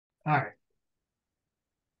All right.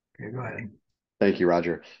 Okay, go ahead. Thank you,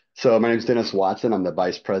 Roger. So my name is Dennis Watson. I'm the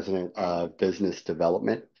Vice President of Business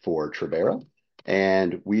Development for Travera,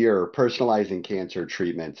 and we are personalizing cancer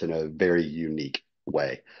treatments in a very unique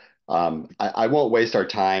way. I won't waste our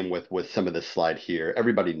time with some of this slide here.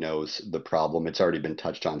 Everybody knows the problem. It's already been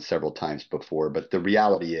touched on several times before, but the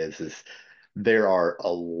reality is there's a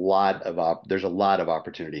lot of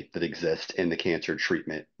opportunity that exists in the cancer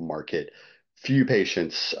treatment market. Few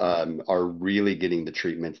patients are really getting the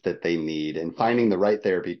treatments that they need, and finding the right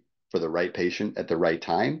therapy for the right patient at the right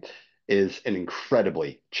time is an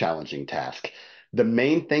incredibly challenging task. The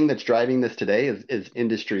main thing that's driving this today is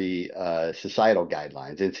industry societal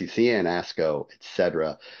guidelines, NCCN, ASCO, et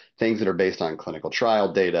cetera, things that are based on clinical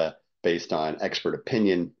trial data, based on expert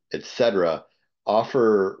opinion, et cetera,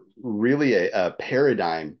 offer really a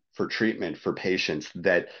paradigm for treatment for patients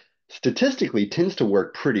that statistically tends to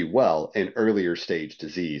work pretty well in earlier stage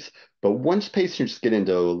disease. But once patients get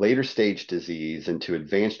into later stage disease, into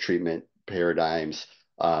advanced treatment paradigms,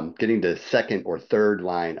 getting to second or third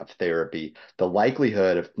line of therapy, the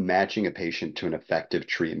likelihood of matching a patient to an effective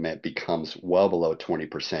treatment becomes well below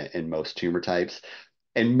 20% in most tumor types.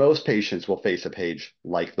 And most patients will face a page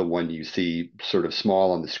like the one you see sort of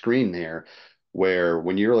small on the screen there, where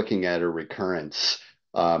when you're looking at a recurrence,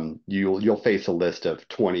 you'll face a list of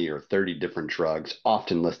 20 or 30 different drugs,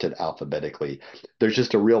 often listed alphabetically. There's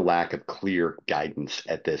just a real lack of clear guidance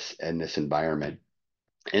at this in this environment.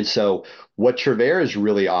 And so what Travera is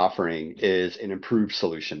really offering is an improved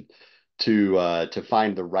solution to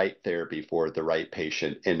find the right therapy for the right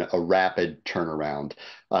patient in a rapid turnaround.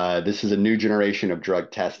 This is a new generation of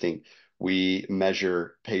drug testing. We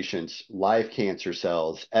measure patients' live cancer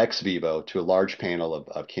cells ex vivo to a large panel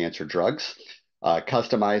of cancer drugs,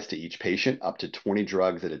 customized to each patient, up to 20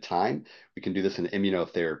 drugs at a time. We can do this in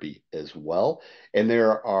immunotherapy as well. And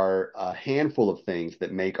there are a handful of things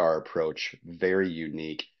that make our approach very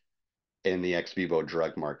unique in the ex vivo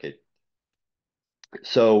drug market.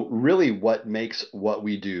 So, really, what makes what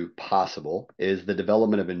we do possible is the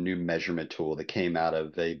development of a new measurement tool that came out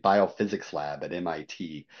of a biophysics lab at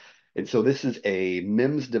MIT. And so, this is a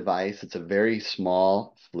MIMS device. It's a very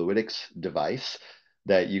small fluidics device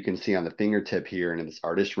that you can see on the fingertip here and in this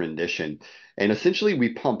artist rendition. And essentially,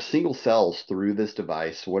 we pump single cells through this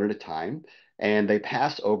device one at a time, and they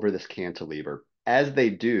pass over this cantilever. As they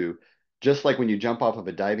do, just like when you jump off of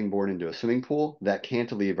a diving board into a swimming pool, that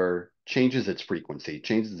cantilever changes its frequency,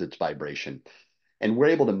 changes its vibration. And we're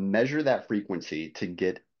able to measure that frequency to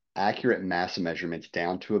get accurate mass measurements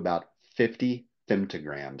down to about 50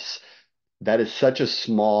 femtograms. That is such a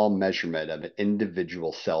small measurement of an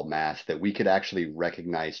individual cell mass that we could actually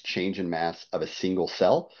recognize change in mass of a single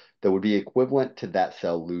cell that would be equivalent to that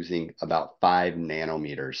cell losing about 5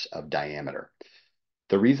 nanometers of diameter.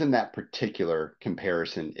 The reason that particular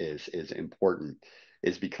comparison is important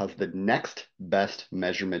is because the next best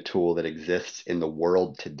measurement tool that exists in the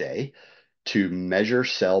world today to measure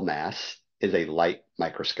cell mass is a light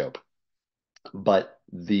microscope. But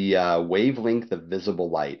the wavelength of visible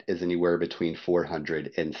light is anywhere between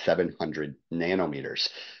 400 and 700 nanometers,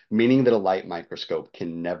 meaning that a light microscope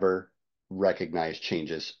can never recognize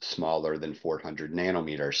changes smaller than 400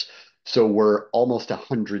 nanometers. So we're almost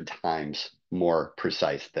 100 times more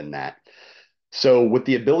precise than that. So, with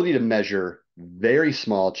the ability to measure very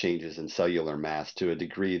small changes in cellular mass to a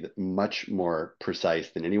degree that much more precise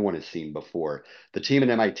than anyone has seen before, the team at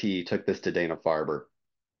MIT took this to Dana-Farber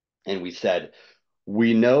and we said,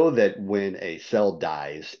 we know that when a cell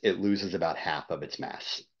dies, it loses about half of its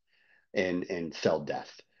mass in cell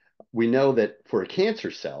death. We know that for a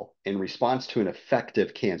cancer cell, in response to an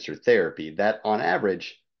effective cancer therapy, that on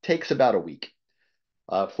average takes about a week,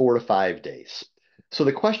 4 to 5 days. So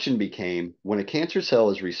the question became, when a cancer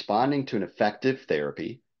cell is responding to an effective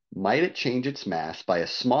therapy, might it change its mass by a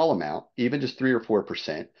small amount, even just 3 or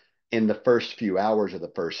 4%, in the first few hours of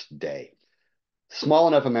the first day? Small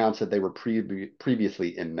enough amounts that they were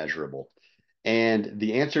previously immeasurable. And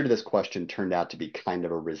the answer to this question turned out to be kind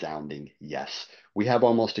of a resounding yes. We have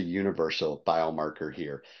almost a universal biomarker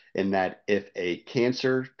here in that if a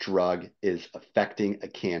cancer drug is affecting a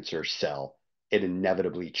cancer cell, it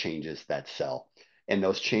inevitably changes that cell. And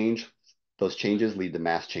those changes lead to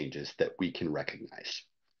mass changes that we can recognize.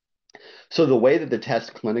 So the way that the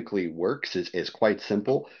test clinically works is quite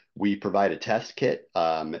simple. We provide a test kit.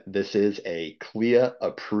 This is a CLIA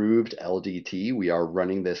approved LDT. We are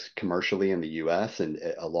running this commercially in the US and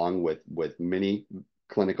along with many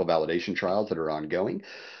clinical validation trials that are ongoing.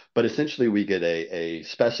 But essentially, we get a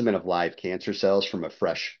specimen of live cancer cells from a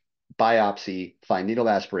fresh biopsy, fine needle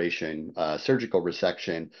aspiration, surgical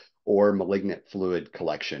resection, or malignant fluid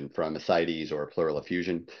collection from ascites or pleural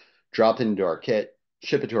effusion, dropped into our kit,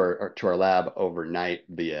 ship it to our lab overnight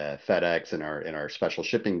via FedEx and our special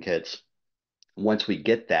shipping kits. Once we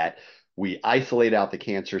get that, we isolate out the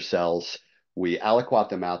cancer cells. We aliquot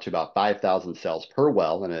them out to about 5,000 cells per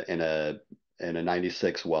well in a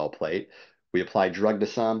 96 well plate. We apply drug to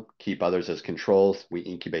some, keep others as controls. We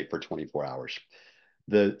incubate for 24 hours.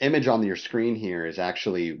 The image on your screen here is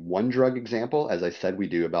actually one drug example. As I said, we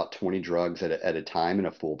do about 20 drugs at a time in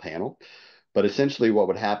a full panel. But essentially, what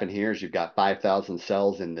would happen here is you've got 5,000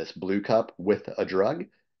 cells in this blue cup with a drug,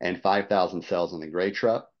 and 5,000 cells in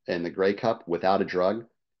the gray cup without a drug.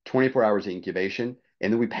 24 hours of incubation,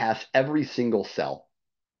 and then we pass every single cell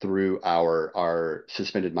through our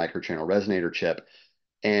suspended microchannel resonator chip,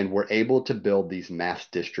 and we're able to build these mass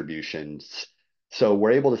distributions. So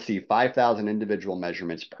we're able to see 5,000 individual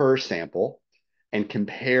measurements per sample and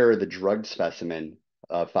compare the drug specimen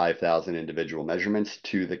of 5,000 individual measurements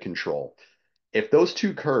to the control. If those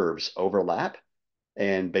two curves overlap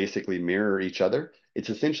and basically mirror each other, it's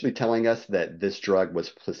essentially telling us that this drug was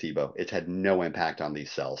placebo. It's had no impact on these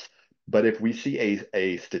cells. But if we see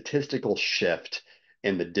a statistical shift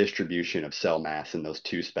in the distribution of cell mass in those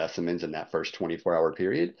two specimens in that first 24-hour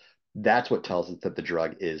period, that's what tells us that the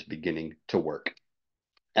drug is beginning to work.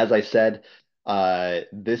 As I said,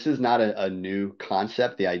 this is not a new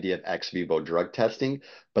concept, the idea of ex vivo drug testing,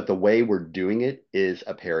 but the way we're doing it is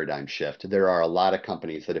a paradigm shift. There are a lot of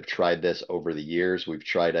companies that have tried this over the years. We've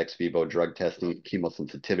tried ex vivo drug testing,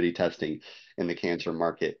 chemosensitivity testing in the cancer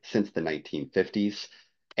market since the 1950s,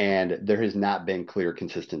 and there has not been clear,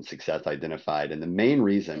 consistent success identified. And the main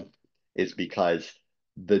reason is because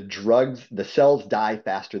the cells die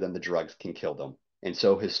faster than the drugs can kill them. And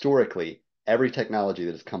so historically, every technology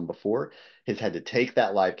that has come before has had to take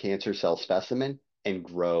that live cancer cell specimen and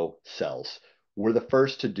grow cells. We're the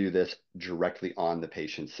first to do this directly on the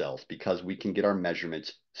patient's cells because we can get our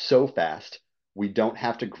measurements so fast. We don't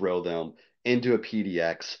have to grow them into a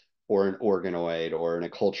PDX or an organoid or in a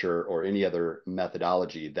culture or any other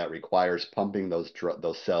methodology that requires pumping those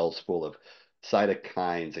cells full of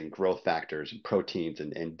cytokines and growth factors and proteins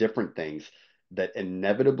and different things that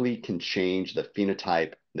inevitably can change the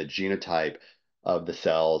phenotype, the genotype of the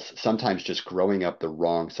cells, sometimes just growing up the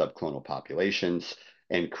wrong subclonal populations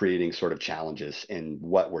and creating sort of challenges in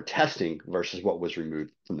what we're testing versus what was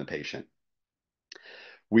removed from the patient.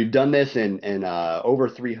 We've done this in over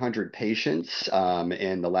 300 patients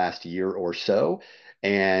in the last year or so,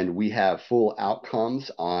 and we have full outcomes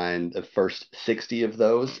on the first 60 of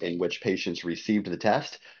those in which patients received the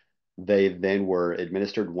test. They then were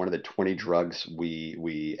administered one of the 20 drugs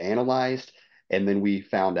we analyzed, and then we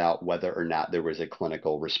found out whether or not there was a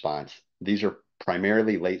clinical response. These are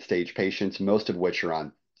primarily late stage patients, most of which are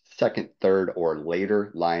on second, third, or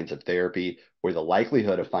later lines of therapy, where the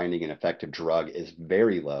likelihood of finding an effective drug is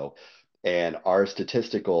very low. And our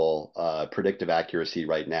statistical predictive accuracy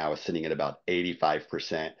right now is sitting at about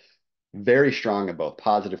 85%, very strong in both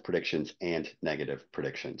positive predictions and negative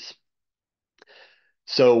predictions.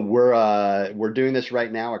 So we're doing this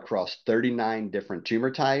right now across 39 different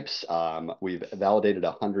tumor types. We've validated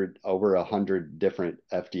over 100 different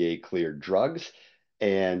FDA cleared drugs,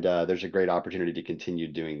 and there's a great opportunity to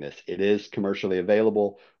continue doing this. It is commercially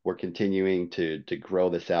available. We're continuing to grow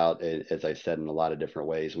this out, as I said, in a lot of different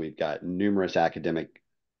ways. We've got numerous academic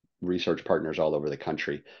research partners all over the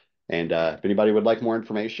country. And if anybody would like more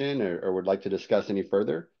information or would like to discuss any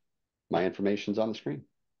further, my information's on the screen.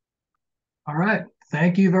 All right.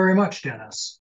 Thank you very much, Dennis.